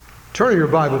Turn your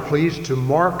Bible, please, to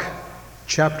Mark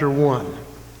chapter 1.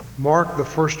 Mark, the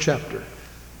first chapter.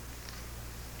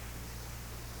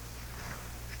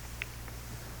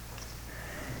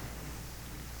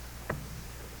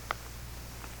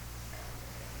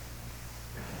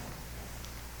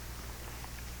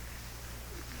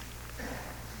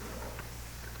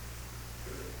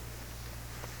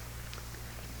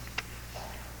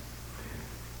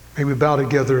 May we bow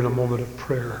together in a moment of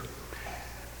prayer.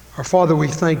 Our Father, we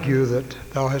thank you that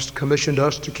Thou hast commissioned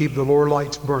us to keep the lower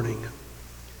lights burning.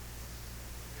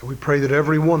 And we pray that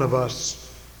every one of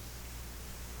us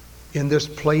in this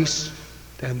place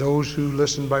and those who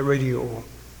listen by radio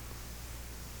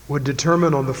would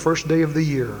determine on the first day of the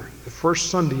year, the first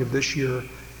Sunday of this year,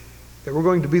 that we're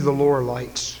going to be the lower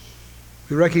lights.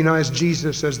 We recognize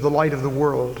Jesus as the light of the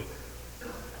world,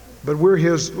 but we're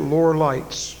His lower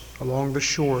lights along the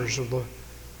shores of the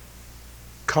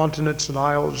continents and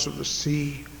isles of the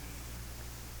sea,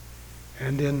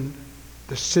 and in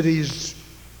the cities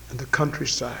and the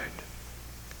countryside.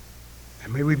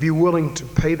 And may we be willing to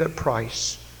pay that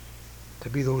price to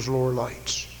be those lower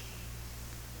lights.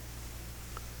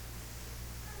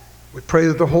 We pray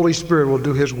that the Holy Spirit will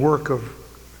do His work of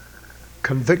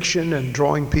conviction and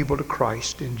drawing people to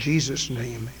Christ. In Jesus'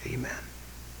 name, amen.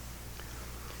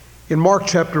 In Mark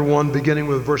chapter 1, beginning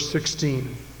with verse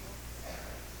 16.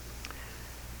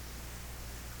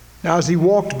 Now as he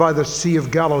walked by the Sea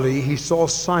of Galilee, he saw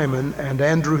Simon and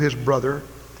Andrew his brother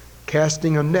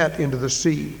casting a net into the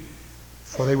sea,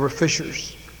 for they were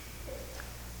fishers.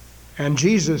 And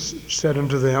Jesus said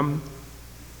unto them,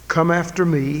 Come after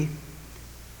me,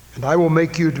 and I will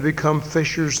make you to become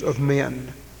fishers of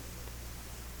men.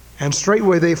 And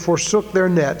straightway they forsook their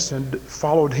nets and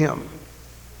followed him.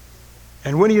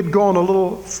 And when he had gone a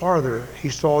little farther, he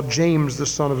saw James the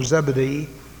son of Zebedee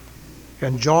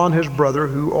and John his brother,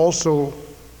 who also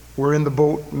were in the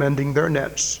boat mending their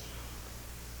nets.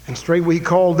 And straightway he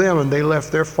called them, and they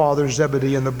left their father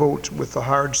Zebedee in the boat with the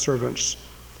hired servants,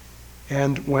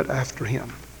 and went after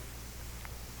him.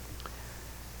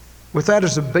 With that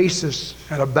as a basis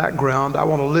and a background, I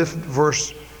want to lift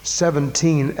verse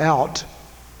 17 out.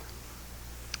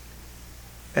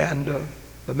 And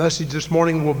the message this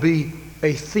morning will be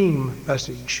a theme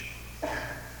message.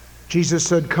 Jesus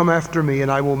said, Come after me, and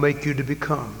I will make you to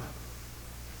become.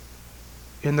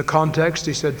 In the context,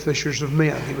 he said, fishers of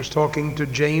men. He was talking to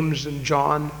James and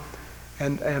John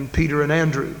and Peter and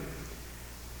Andrew.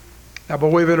 Now, by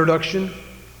way of introduction,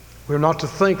 we're not to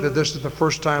think that this is the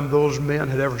first time those men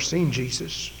had ever seen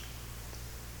Jesus.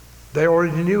 They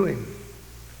already knew him.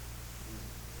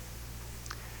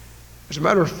 As a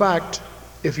matter of fact,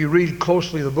 if you read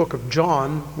closely the book of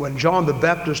John, when John the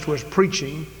Baptist was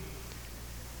preaching,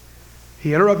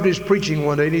 he interrupted his preaching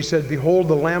one day and he said, Behold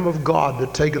the Lamb of God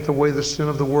that taketh away the sin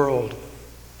of the world.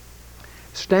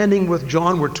 Standing with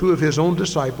John were two of his own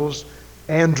disciples,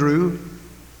 Andrew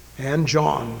and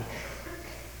John,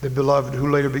 the beloved,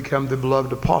 who later became the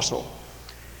beloved apostle.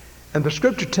 And the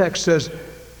scripture text says,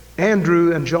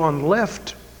 Andrew and John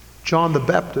left John the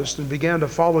Baptist and began to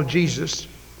follow Jesus.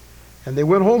 And they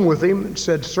went home with him and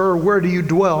said, Sir, where do you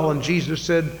dwell? And Jesus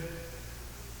said,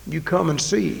 You come and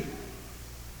see.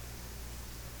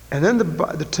 And then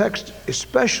the text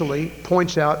especially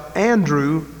points out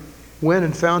Andrew went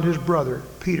and found his brother,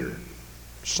 Peter,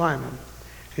 Simon.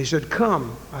 He said,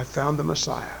 Come, I found the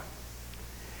Messiah.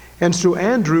 And so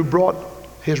Andrew brought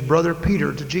his brother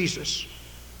Peter to Jesus.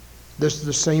 This is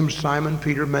the same Simon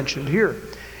Peter mentioned here.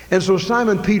 And so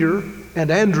Simon Peter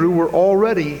and Andrew were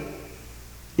already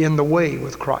in the way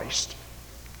with Christ.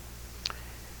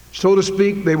 So to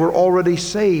speak, they were already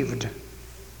saved.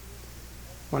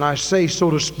 When I say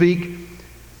so to speak,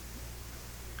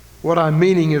 what I'm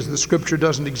meaning is the scripture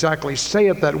doesn't exactly say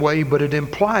it that way, but it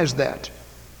implies that.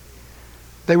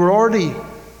 They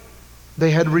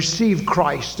had received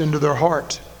Christ into their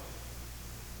heart,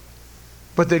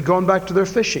 but they'd gone back to their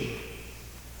fishing.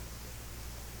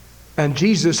 And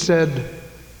Jesus said,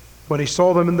 when he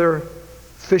saw them in their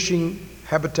fishing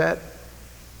habitat,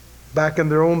 back in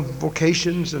their own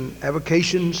vocations and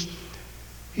avocations,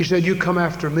 he said, You come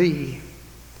after me,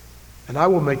 and I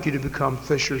will make you to become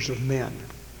fishers of men.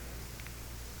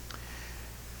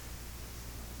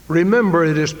 Remember,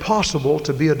 it is possible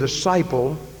to be a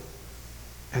disciple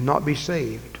and not be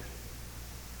saved.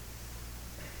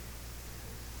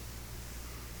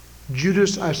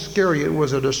 Judas Iscariot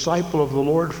was a disciple of the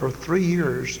Lord for 3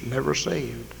 years, never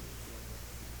saved.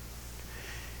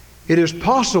 It is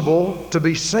possible to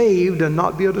be saved and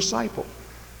not be a disciple.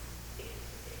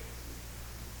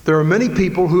 There are many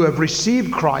people who have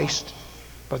received Christ,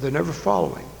 but they never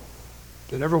follow him.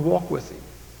 They never walk with him.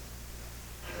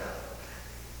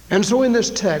 And so in this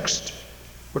text,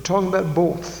 we're talking about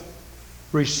both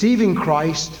receiving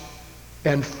Christ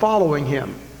and following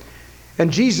him.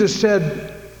 And Jesus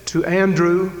said to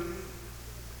Andrew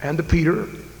and to Peter,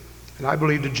 and I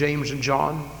believe to James and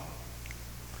John,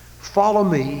 "Follow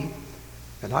me,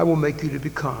 and I will make you to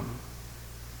become."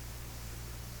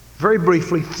 Very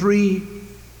briefly, three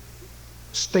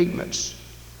statements,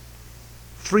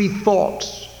 three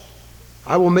thoughts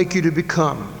I will make you to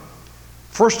become.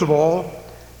 First of all,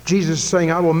 Jesus is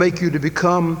saying, I will make you to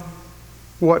become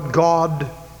what God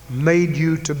made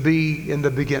you to be in the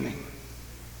beginning.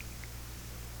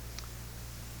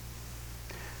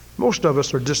 Most of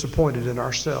us are disappointed in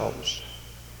ourselves.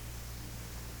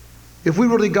 If we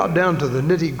really got down to the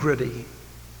nitty-gritty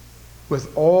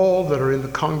with all that are in the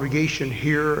congregation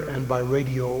here and by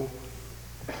radio,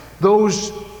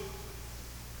 those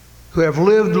who have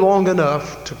lived long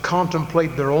enough to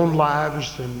contemplate their own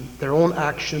lives and their own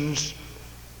actions,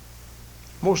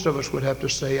 most of us would have to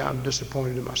say, I'm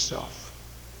disappointed in myself.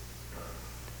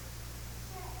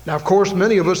 Now, of course,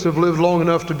 many of us have lived long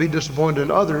enough to be disappointed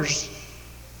in others,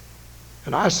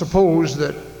 and I suppose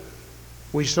that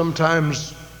we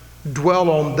sometimes dwell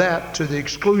on that to the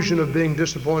exclusion of being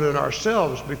disappointed in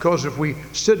ourselves, because if we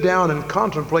sit down and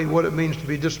contemplate what it means to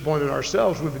be disappointed in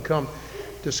ourselves, we become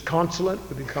disconsolate,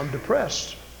 we become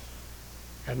depressed.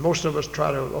 And most of us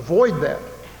try to avoid that.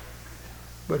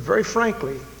 But very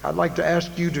frankly, I'd like to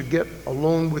ask you to get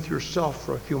alone with yourself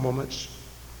for a few moments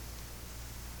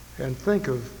and think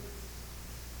of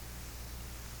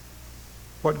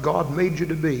what God made you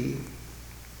to be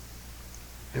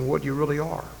and what you really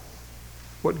are.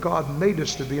 What God made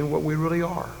us to be and what we really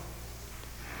are.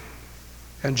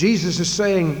 And Jesus is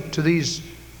saying to these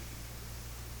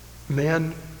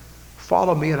men,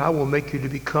 follow me and I will make you to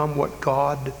become what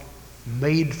God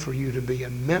made for you to be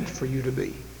and meant for you to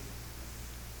be.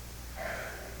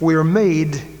 We are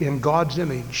made in God's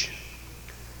image.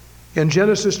 In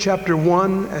Genesis chapter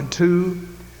 1 and 2,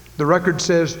 the record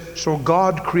says, so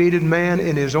God created man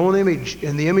in his own image.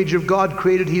 In the image of God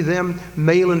created he them,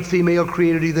 male and female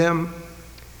created he them.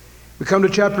 We come to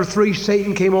chapter 3,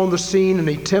 Satan came on the scene and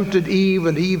he tempted Eve,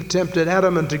 and Eve tempted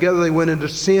Adam, and together they went into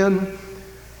sin,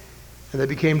 and they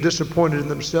became disappointed in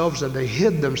themselves, and they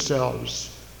hid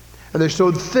themselves. And they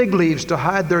sewed fig leaves to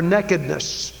hide their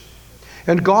nakedness.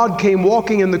 And God came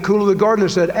walking in the cool of the garden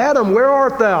and said, Adam, where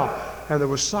art thou? And there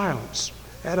was silence.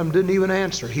 Adam didn't even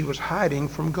answer. He was hiding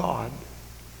from God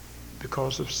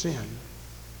because of sin.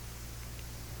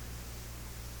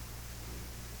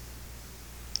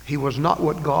 He was not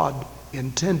what God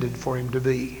intended for him to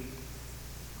be.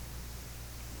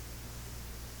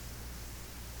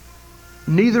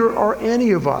 Neither are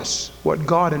any of us what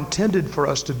God intended for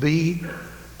us to be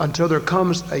until there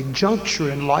comes a juncture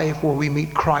in life where we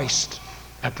meet Christ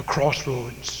at the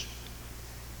crossroads.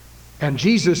 And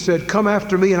Jesus said, come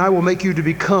after me and I will make you to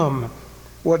become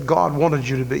what God wanted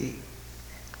you to be.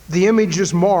 The image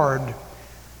is marred.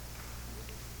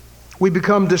 We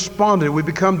become despondent. We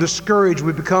become discouraged.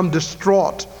 We become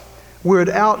distraught. We're at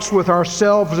outs with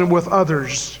ourselves and with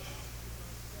others.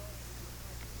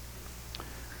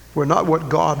 We're not what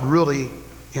God really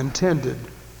intended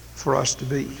for us to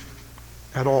be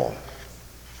at all.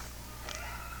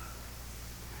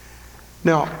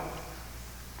 Now,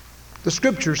 the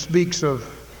scripture speaks of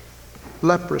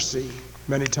leprosy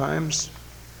many times.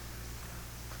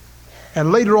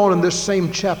 And later on in this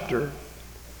same chapter,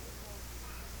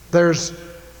 there's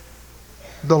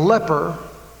the leper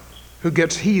who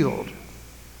gets healed.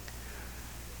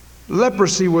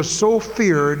 Leprosy was so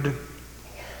feared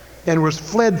and was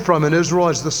fled from in Israel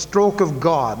as the stroke of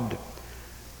God.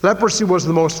 Leprosy was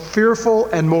the most fearful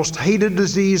and most hated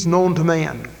disease known to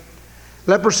man.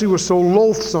 Leprosy was so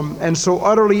loathsome and so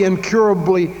utterly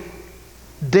incurably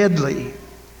deadly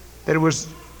that it was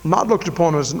not looked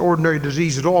upon as an ordinary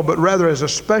disease at all, but rather as a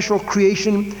special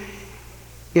creation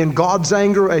in God's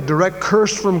anger, a direct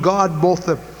curse from God, both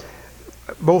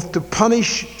to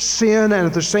punish sin and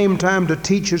at the same time to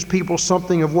teach his people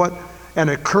something of what an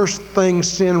accursed thing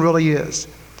sin really is.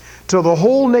 Till the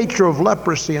whole nature of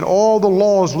leprosy and all the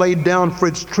laws laid down for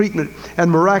its treatment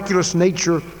and miraculous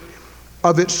nature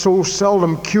of its so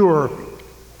seldom cure,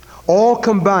 all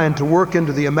combined to work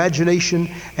into the imagination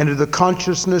and into the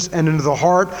consciousness and into the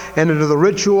heart and into the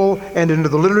ritual and into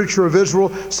the literature of Israel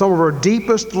some of our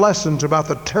deepest lessons about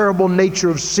the terrible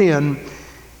nature of sin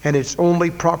and its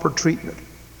only proper treatment.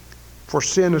 For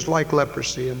sin is like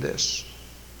leprosy in this.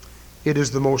 It is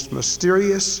the most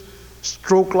mysterious,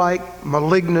 stroke-like,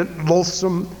 malignant,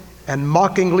 loathsome, and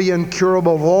mockingly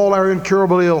incurable of all our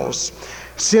incurable ills.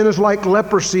 Sin is like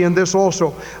leprosy in this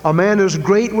also. A man is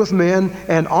great with men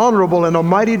and honorable and a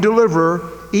mighty deliverer,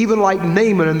 even like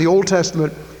Naaman in the Old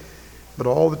Testament, but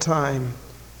all the time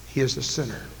he is a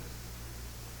sinner.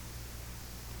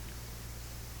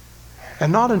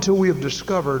 And not until we have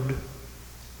discovered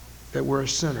that we're a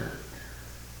sinner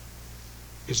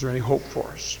is there any hope for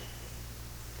us.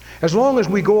 As long as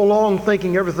we go along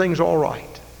thinking everything's all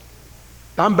right,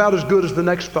 I'm about as good as the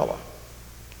next fella.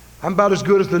 I'm about as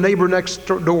good as the neighbor next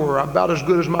door. I'm about as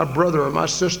good as my brother or my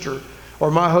sister or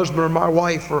my husband or my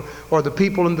wife or the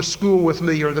people in the school with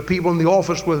me or the people in the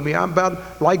office with me. I'm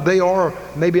about like they are.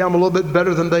 Maybe I'm a little bit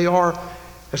better than they are.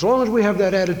 As long as we have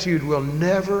that attitude, we'll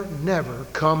never, never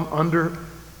come under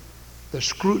the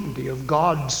scrutiny of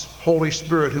God's Holy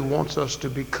Spirit who wants us to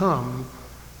become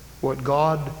what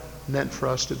God meant for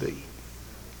us to be.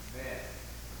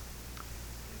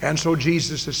 And so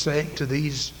Jesus is saying to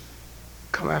these,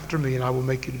 come after me and I will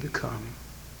make you to become.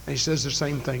 And he says the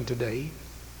same thing today.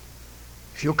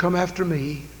 If you'll come after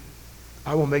me,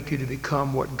 I will make you to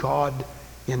become what God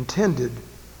intended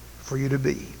for you to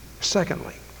be.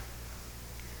 Secondly,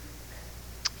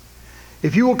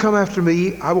 if you will come after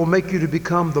me, I will make you to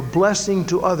become the blessing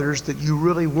to others that you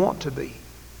really want to be.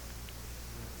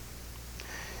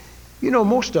 You know,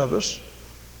 most of us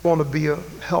want to be a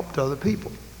help to other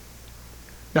people.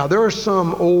 Now, there are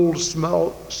some old,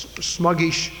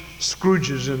 smuggish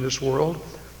Scrooges in this world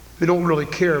who don't really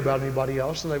care about anybody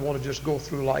else, and they want to just go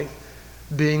through life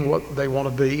being what they want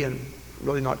to be and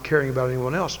really not caring about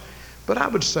anyone else. But I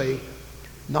would say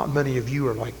not many of you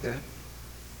are like that.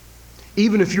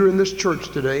 Even if you're in this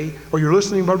church today, or you're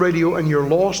listening by radio and you're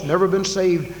lost, never been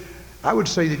saved, I would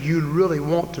say that you really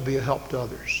want to be a help to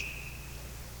others.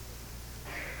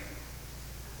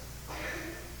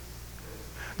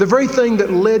 The very thing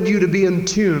that led you to be in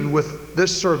tune with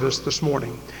this service this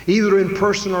morning, either in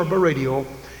person or by radio,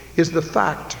 is the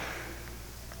fact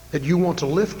that you want to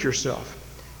lift yourself.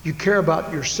 You care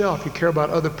about yourself. You care about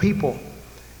other people.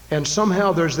 And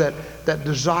somehow there's that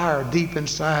desire deep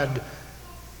inside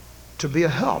to be a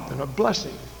help and a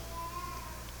blessing.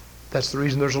 That's the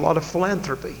reason there's a lot of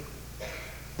philanthropy.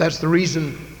 That's the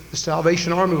reason the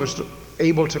Salvation Army was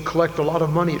able to collect a lot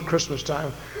of money at Christmas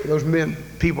time. Those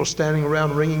people standing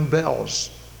around ringing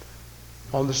bells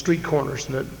on the street corners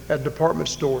and at department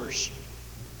stores.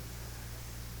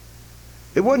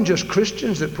 It wasn't just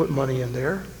Christians that put money in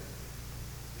there.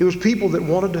 It was people that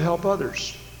wanted to help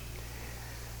others.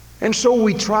 And so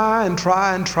we try and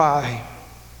try and try,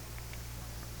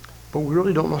 but we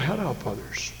really don't know how to help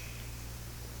others.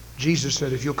 Jesus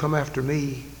said, if you'll come after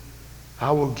me,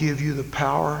 I will give you the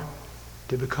power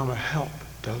to become a help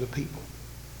to other people.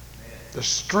 The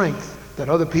strength that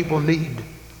other people need.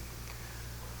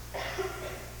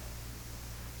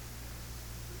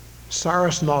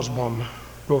 Cyrus Nosbaum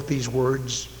wrote these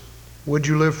words. Would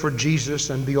you live for Jesus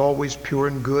and be always pure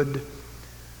and good?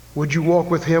 Would you walk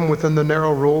with him within the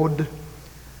narrow road?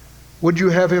 Would you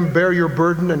have him bear your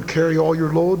burden and carry all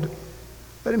your load?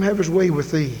 Let him have his way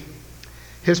with thee.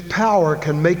 His power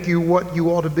can make you what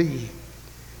you ought to be.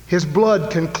 His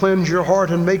blood can cleanse your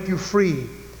heart and make you free.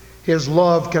 His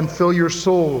love can fill your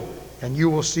soul, and you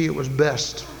will see it was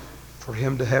best for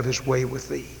him to have his way with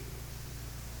thee.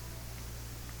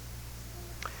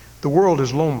 The world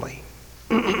is lonely.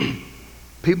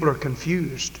 People are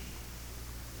confused.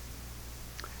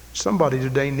 Somebody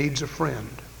today needs a friend.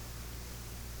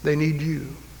 They need you.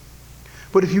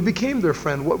 But if you became their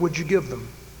friend, what would you give them?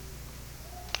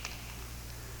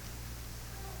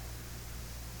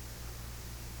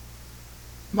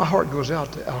 My heart goes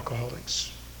out to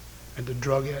alcoholics and to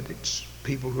drug addicts,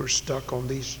 people who are stuck on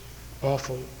these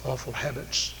awful, awful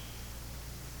habits.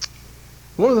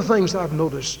 One of the things I've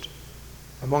noticed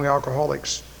among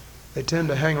alcoholics, they tend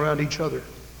to hang around each other.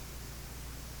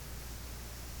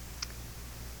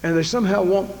 And they somehow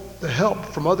want the help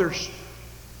from others.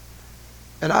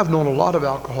 And I've known a lot of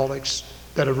alcoholics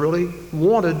that have really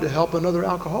wanted to help another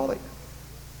alcoholic,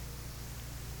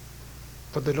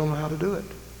 but they don't know how to do it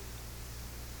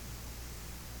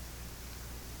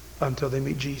until they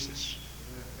meet Jesus.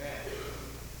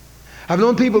 I've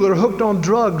known people that are hooked on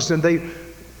drugs, and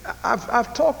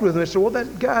I've talked with them. They said, well,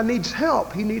 that guy needs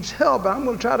help. He needs help. I'm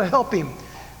going to try to help him.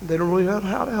 They don't really know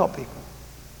how to help him.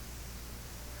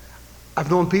 I've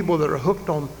known people that are hooked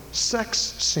on sex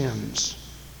sins,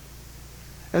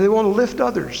 and they want to lift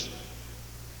others.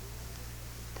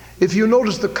 If you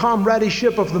notice the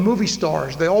comradeship of the movie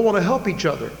stars, they all want to help each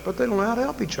other, but they don't know how to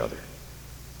help each other.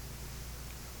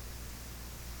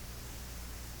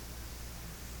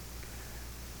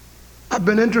 I've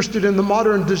been interested in the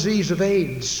modern disease of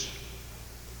AIDS.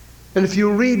 And if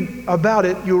you read about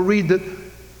it, you'll read that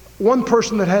One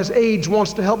person that has AIDS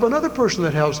wants to help another person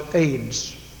that has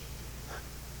AIDS,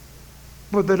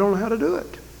 but they don't know how to do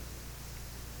it.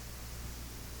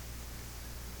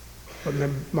 But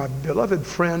my beloved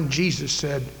friend Jesus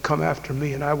said, "Come after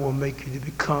me and I will make you to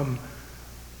become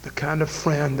the kind of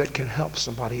friend that can help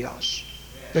somebody else,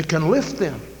 that can lift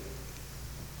them."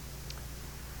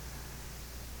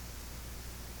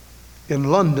 In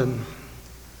London,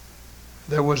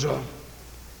 there was a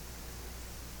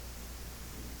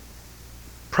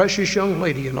precious young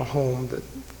lady in a home that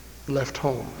left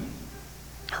home.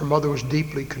 Her mother was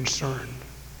deeply concerned.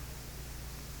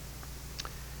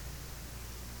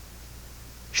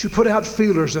 She put out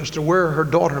feelers as to where her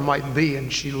daughter might be,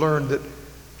 and she learned that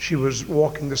she was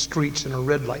walking the streets in a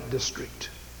red light district.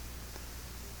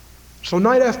 So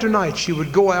night after night, she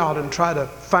would go out and try to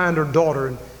find her daughter.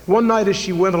 And one night as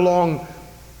she went along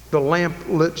the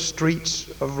lamp-lit streets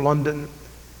of London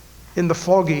in the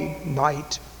foggy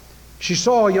night, she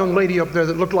saw a young lady up there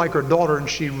that looked like her daughter, and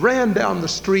she ran down the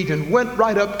street and went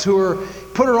right up to her,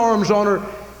 put her arms on her,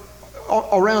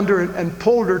 around her, and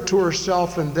pulled her to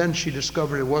herself, and then she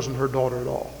discovered it wasn't her daughter at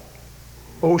all.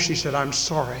 "Oh," she said, I'm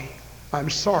sorry. I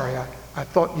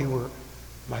thought you were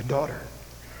my daughter."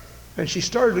 And she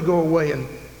started to go away, and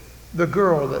the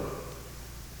girl that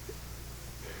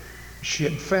she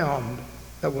had found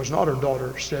that was not her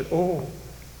daughter said, "Oh,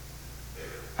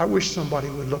 I wish somebody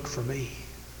would look for me.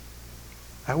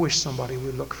 I wish somebody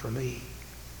would look for me."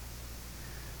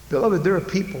 Beloved, there are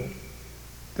people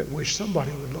that wish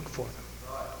somebody would look for them.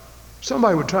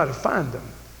 Somebody would try to find them.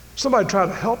 Somebody would try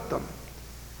to help them.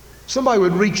 Somebody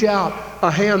would reach out a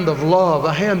hand of love,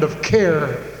 a hand of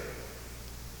care.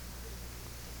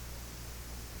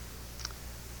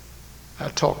 I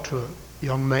talked to a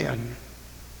young man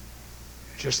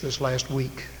just this last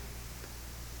week.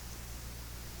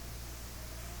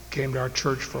 Came to our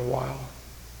church for a while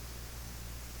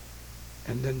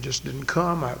and then just didn't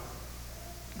come. I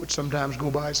would sometimes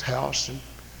go by his house and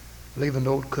leave a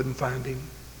note, couldn't find him.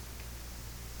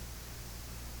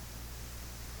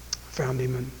 Found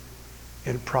him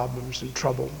in problems and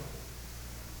trouble,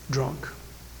 drunk.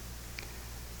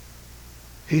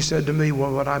 He said to me,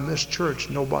 "Well, when I missed church,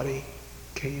 nobody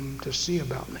came to see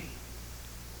about me."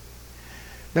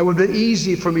 Now, it would be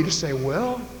easy for me to say,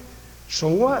 "Well, so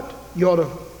what? You ought to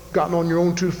have gotten on your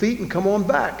own 2 feet and come on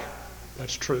back."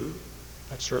 That's true.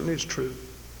 That certainly is true.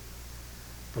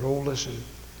 But oh, listen,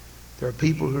 there are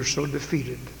people who are so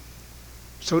defeated,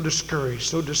 so discouraged,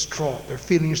 so distraught, their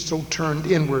feelings so turned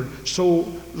inward,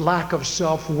 so lack of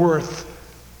self-worth,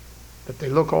 that they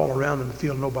look all around them and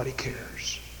feel nobody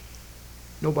cares.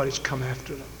 Nobody's come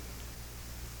after them.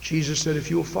 Jesus said, "If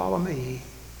you'll follow me,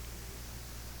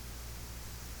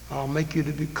 I'll make you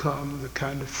to become the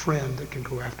kind of friend that can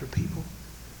go after people.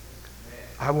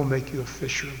 I will make you a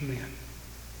fisher of men."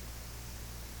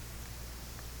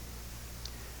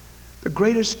 The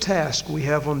greatest task we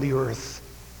have on the earth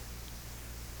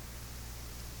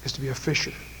is to be a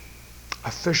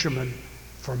fisherman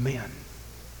for men.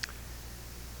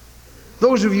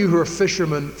 Those of you who are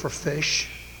fishermen for fish,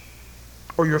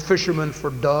 or you're fishermen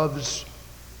for doves,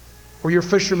 or you're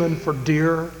fishermen for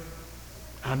deer,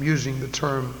 I'm using the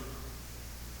term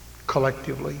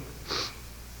collectively.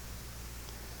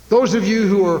 Those of you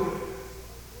who are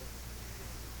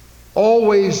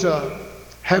always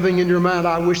having in your mind,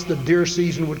 "I wish the deer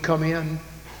season would come in,"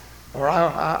 or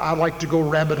I like to go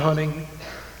rabbit hunting,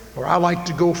 or "I like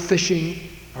to go fishing,"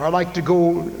 or "I like to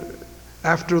go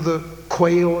after the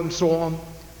quail," and so on.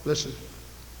 Listen,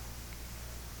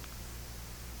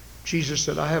 Jesus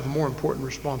said, "I have a more important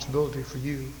responsibility for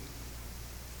you.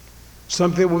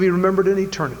 Something will be remembered in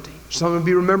eternity. Something will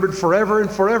be remembered forever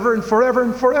and forever and forever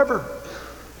and forever.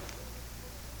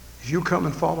 If you come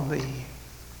and follow me,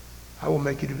 I will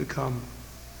make you to become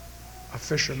a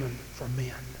fisherman for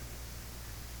men."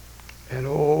 And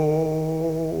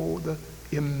oh, the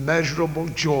immeasurable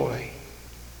joy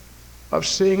of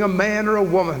seeing a man or a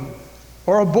woman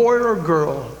or a boy or a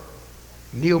girl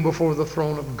kneel before the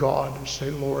throne of God and say,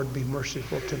 "Lord, be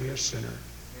merciful to me, a sinner.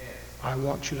 I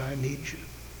want you, I need you."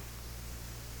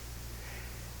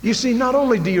 You see, not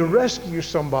only do you rescue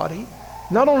somebody,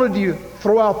 not only do you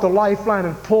throw out the lifeline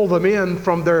and pull them in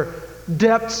from their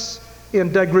depths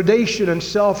in degradation and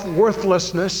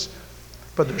self-worthlessness,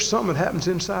 but there's something that happens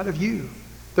inside of you.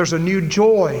 There's a new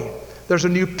joy. There's a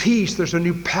new peace. There's a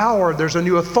new power. There's a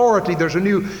new authority. There's a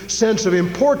new sense of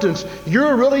importance.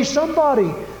 You're really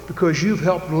somebody because you've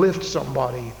helped lift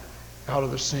somebody out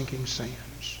of the sinking sands.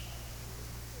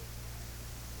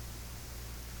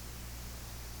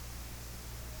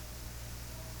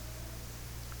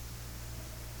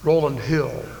 Roland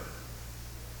Hill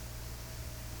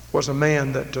was a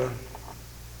man that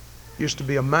used to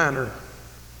be a miner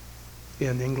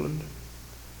in England.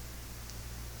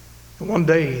 And one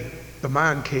day, the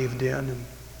mine caved in, and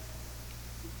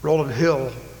Rowland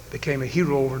Hill became a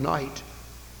hero overnight.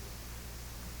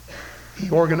 He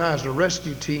organized a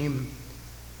rescue team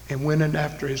and went in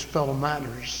after his fellow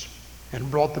miners and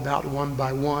brought them out one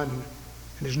by one,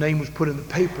 and his name was put in the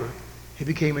paper. He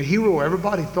became a hero.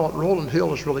 Everybody thought Rowland Hill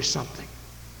was really something.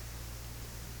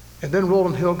 And then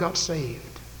Rowland Hill got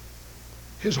saved.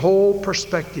 His whole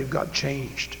perspective got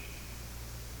changed.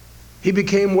 He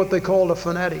became what they called a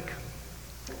fanatic.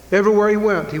 Everywhere he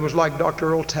went, he was like Dr.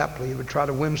 Earl Tapley. He would try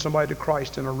to win somebody to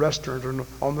Christ in a restaurant or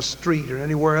on the street or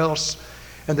anywhere else.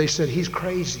 And they said, he's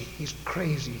crazy, he's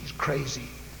crazy, he's crazy.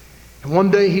 And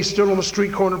one day he stood on the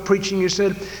street corner preaching. He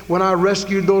said, when I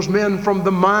rescued those men from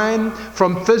the mine,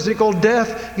 from physical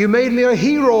death, you made me a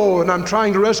hero. And I'm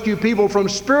trying to rescue people from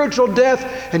spiritual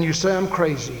death, and you say I'm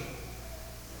crazy.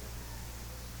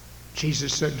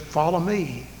 Jesus said, follow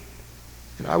me,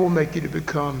 and I will make you to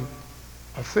become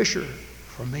a fisher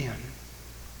for men.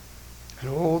 And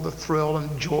oh, the thrill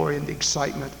and joy and the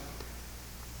excitement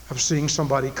of seeing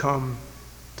somebody come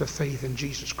to faith in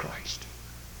Jesus Christ.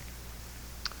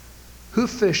 Who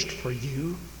fished for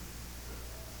you?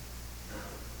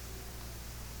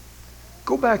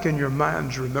 Go back in your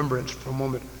mind's remembrance for a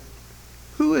moment.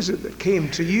 Who is it that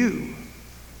came to you,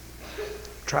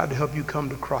 tried to help you come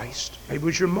to Christ? Maybe it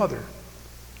was your mother.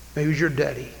 Maybe it was your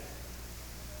daddy.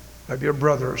 Maybe a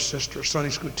brother or sister, a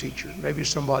Sunday school teacher. Maybe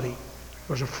somebody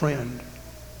was a friend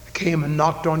that came and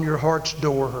knocked on your heart's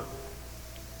door.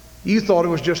 You thought it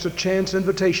was just a chance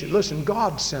invitation. Listen,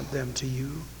 God sent them to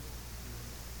you.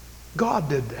 God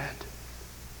did that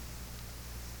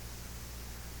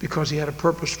because he had a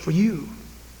purpose for you.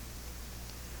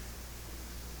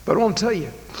 But I want to tell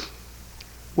you,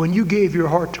 when you gave your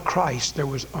heart to Christ, there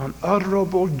was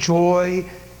unutterable joy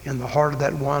in the heart of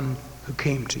that one who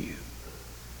came to you.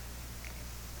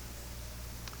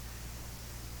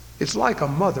 It's like a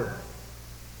mother.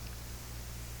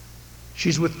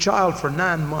 She's with child for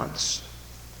 9 months.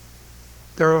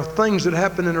 There are things that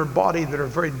happen in her body that are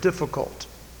very difficult.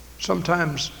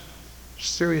 Sometimes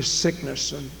serious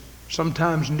sickness, and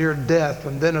sometimes near death.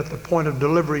 And then at the point of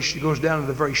delivery, she goes down to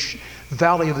the very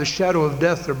valley of the shadow of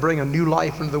death to bring a new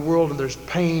life into the world, and there's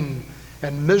pain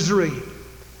and misery.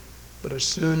 But as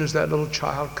soon as that little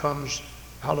child comes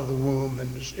out of the womb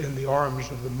and is in the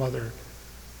arms of the mother,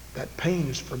 that pain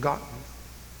is forgotten.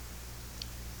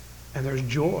 And there's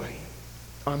joy,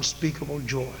 unspeakable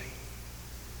joy.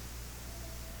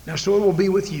 Now, so it will be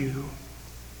with you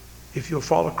if you'll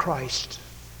follow Christ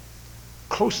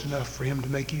close enough for him to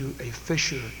make you a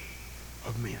fisher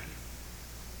of men.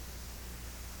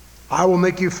 I will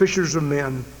make you fishers of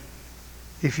men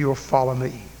if you'll follow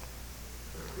me.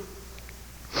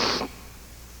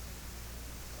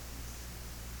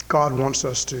 God wants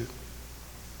us to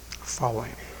follow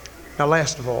him. Now,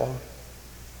 last of all,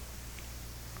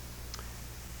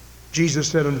 Jesus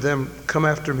said unto them, come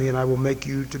after me, and I will make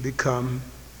you to become.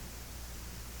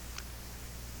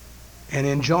 And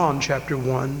in John chapter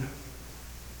 1,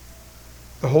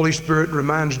 the Holy Spirit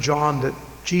reminds John that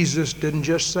Jesus didn't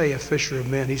just say a fisher of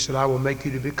men. He said, I will make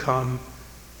you to become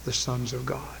the sons of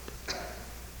God.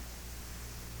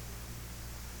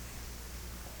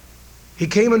 He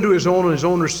came unto his own, and his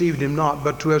own received him not.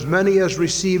 But to as many as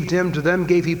received him, to them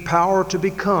gave he power to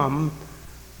become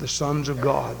the sons of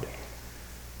God.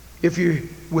 If you're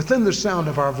within the sound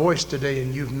of our voice today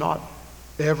and you've not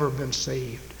ever been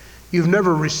saved, you've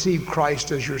never received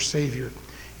Christ as your Savior,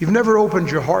 you've never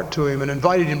opened your heart to him and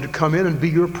invited him to come in and be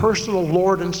your personal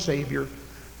Lord and Savior,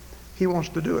 he wants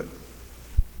to do it.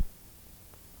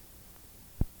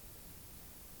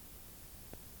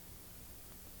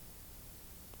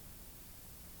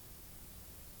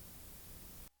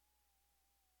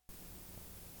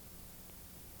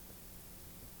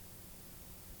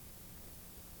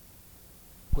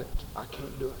 I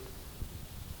can't do it.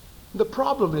 The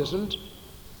problem isn't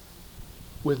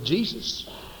with Jesus.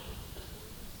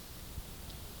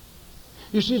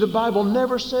 You see, the Bible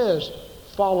never says,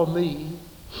 follow me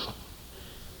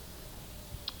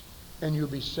and you'll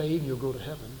be saved and you'll go to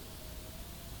heaven.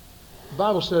 The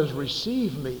Bible says,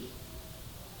 receive me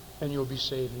and you'll be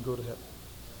saved and go to heaven.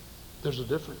 There's a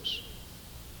difference.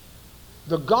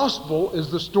 The gospel is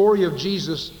the story of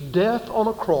Jesus' death on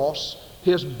a cross,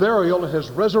 his burial, and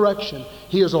his resurrection.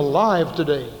 He is alive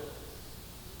today.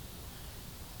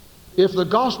 If the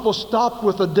gospel stopped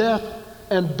with the death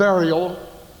and burial,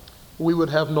 we would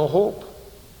have no hope.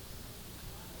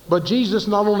 But Jesus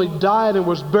not only died and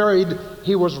was buried,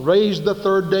 he was raised the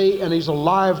third day, and he's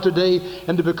alive today.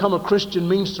 And to become a Christian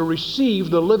means to receive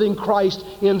the living Christ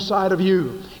inside of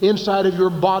you, inside of your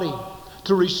body,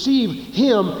 to receive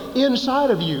him inside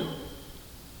of you.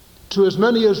 To as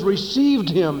many as received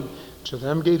him, to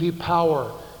them gave he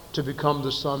power to become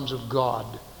the sons of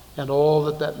God, and all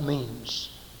that that means.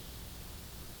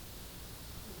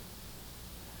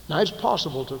 Now, it's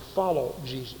possible to follow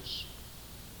Jesus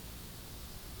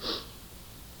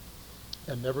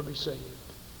and never be saved.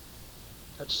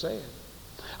 That's sad.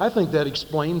 I think that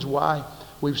explains why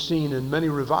we've seen in many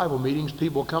revival meetings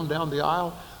people come down the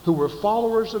aisle who were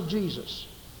followers of Jesus.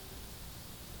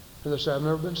 And they say, I've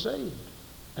never been saved.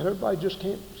 And everybody just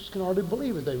can hardly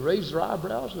believe it. They raise their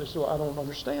eyebrows and they say, well, I don't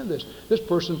understand this. This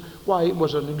person, why, he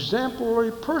was an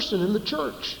exemplary person in the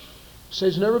church.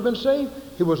 Says he's never been saved.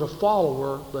 He was a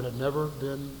follower, but had never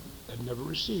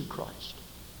received Christ.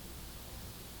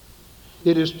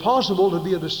 It is possible to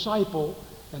be a disciple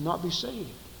and not be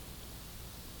saved.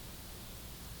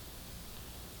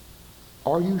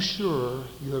 Are you sure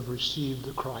you have received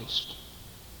the Christ?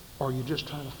 Or are you just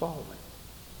trying to follow him?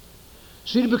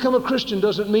 See, to become a Christian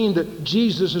doesn't mean that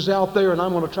Jesus is out there and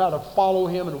I'm going to try to follow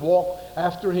him and walk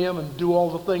after him and do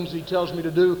all the things he tells me to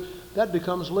do. That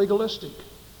becomes legalistic.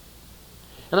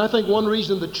 And I think one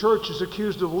reason the church is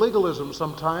accused of legalism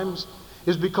sometimes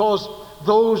is because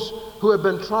those who have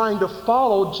been trying to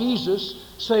follow Jesus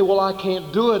say, well, I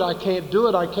can't do it, I can't do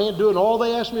it, I can't do it. And all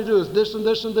they ask me to do is this and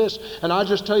this and this. And I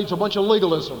just tell you it's a bunch of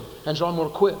legalism. And so I'm going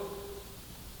to quit.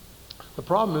 The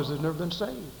problem is they've never been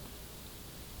saved.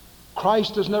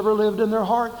 Christ has never lived in their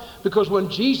heart, because when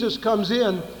Jesus comes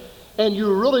in and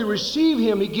you really receive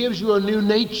him, he gives you a new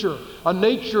nature, a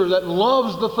nature that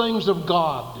loves the things of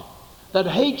God, that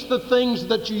hates the things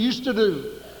that you used to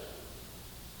do.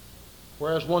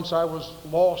 Whereas once I was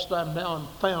lost, I'm now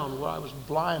found. Where I was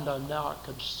blind, I now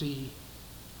can see.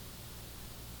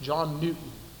 John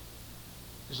Newton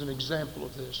is an example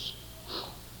of this.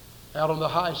 Out on the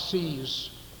high seas,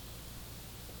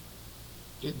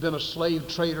 he'd been a slave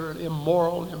trader and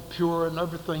immoral and impure and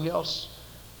everything else.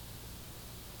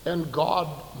 And God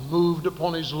moved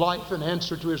upon his life in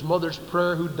answer to his mother's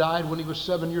prayer, who died when he was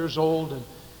 7 years old. And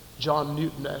John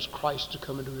Newton asked Christ to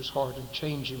come into his heart and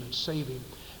change him and save him.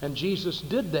 And Jesus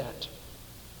did that.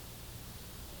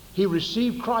 He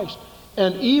received Christ.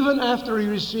 And even after he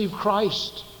received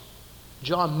Christ,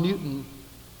 John Newton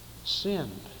sinned.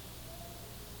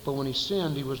 But when he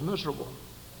sinned, he was miserable.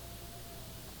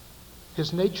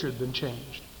 His nature had been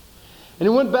changed. And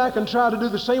he went back and tried to do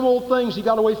the same old things. He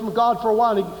got away from God for a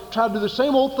while, and he tried to do the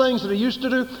same old things that he used to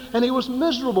do, and he was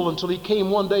miserable until he came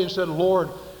one day and said, Lord,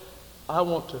 I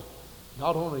want to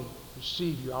not only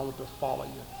receive you, I want to follow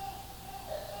you.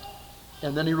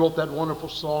 And then he wrote that wonderful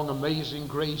song, Amazing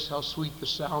Grace, how sweet the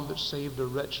sound that saved a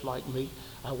wretch like me.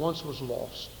 I once was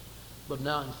lost, but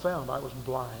now I'm found. I was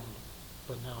blind,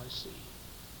 but now I see.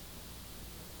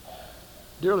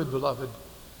 Dearly beloved,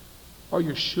 are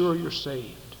you sure you're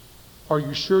saved? Are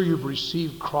you sure you've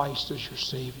received Christ as your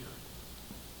Savior?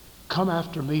 Come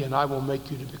after me and I will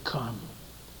make you to become,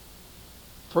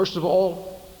 first of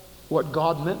all, what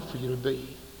God meant for you to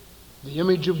be. The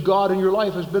image of God in your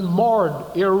life has been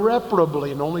marred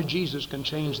irreparably, and only Jesus can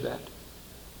change that,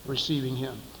 receiving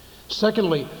him.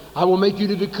 Secondly, I will make you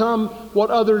to become what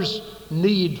others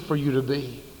need for you to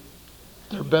be.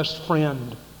 Their best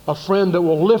friend, a friend that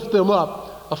will lift them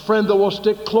up, a friend that will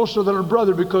stick closer than a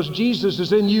brother, because Jesus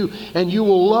is in you and you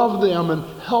will love them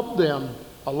and help them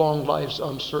along life's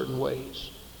uncertain ways.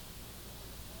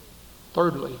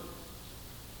 Thirdly,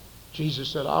 Jesus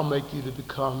said, I'll make you to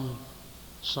become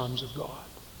sons of God.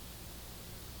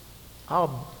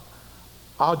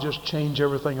 I'll just change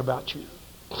everything about you.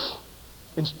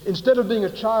 Instead of being a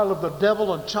child of the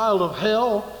devil and child of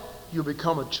hell, you'll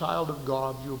become a child of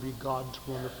God. You'll be God's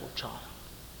wonderful child.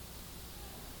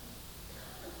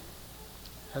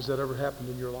 Has that ever happened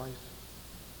in your life?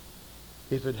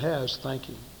 If it has, thank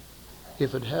him.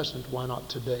 If it hasn't, why not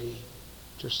today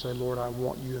just say, Lord, I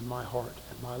want you in my heart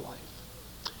and my life.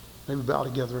 Let me bow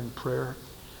together in prayer.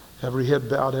 Every head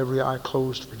bowed, every eye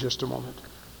closed for just a moment.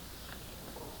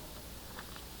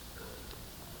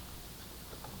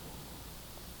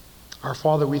 Our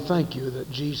Father, we thank you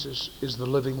that Jesus is the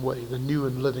living way, the new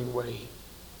and living way.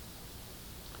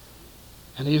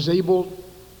 And he is able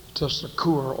to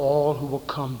succor all who will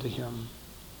come to him.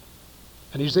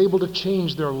 And he's able to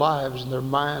change their lives and their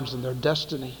minds and their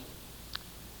destiny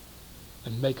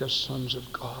and make us sons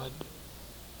of God.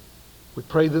 We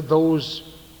pray that those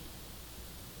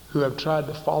who have tried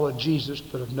to follow Jesus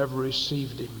but have never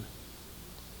received him,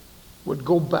 would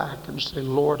go back and say,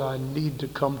 Lord, I need to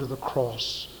come to the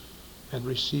cross and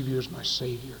receive you as my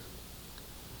Savior.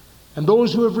 And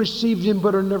those who have received him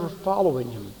but are never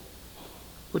following him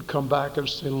would come back and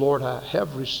say, Lord, I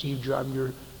have received you. I'm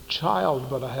your child,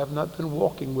 but I have not been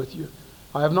walking with you.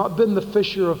 I have not been the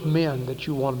fisher of men that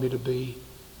you wanted me to be,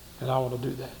 and I want to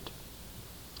do that.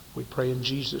 We pray in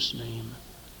Jesus' name.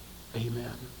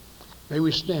 Amen. May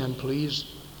we stand, please.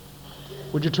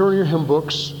 Would you turn your hymn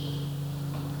books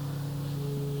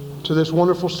to this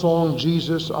wonderful song,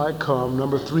 Jesus, I Come,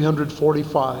 number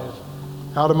 345.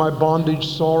 Out of my bondage,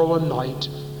 sorrow, and night,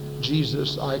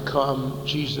 Jesus, I come,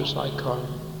 Jesus, I come.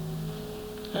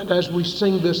 And as we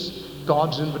sing this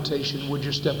God's invitation, would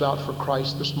you step out for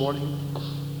Christ this morning?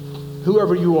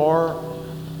 Whoever you are,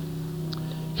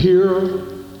 here,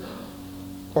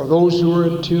 or those who are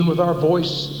in tune with our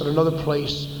voice at another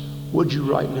place, would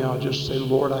you right now just say,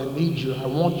 Lord, I need you, I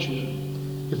want you.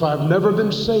 If I've never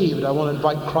been saved, I want to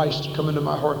invite Christ to come into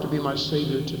my heart to be my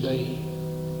Savior today.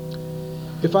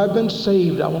 If I've been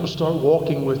saved, I want to start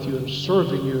walking with you and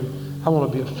serving you. I want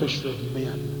to be a fisher of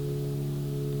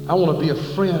men. I want to be a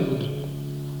friend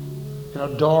in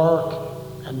a dark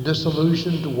and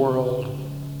disillusioned world.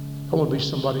 I want to be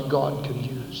somebody God can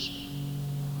use.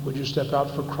 Would you step out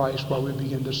for Christ while we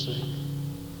begin to sing?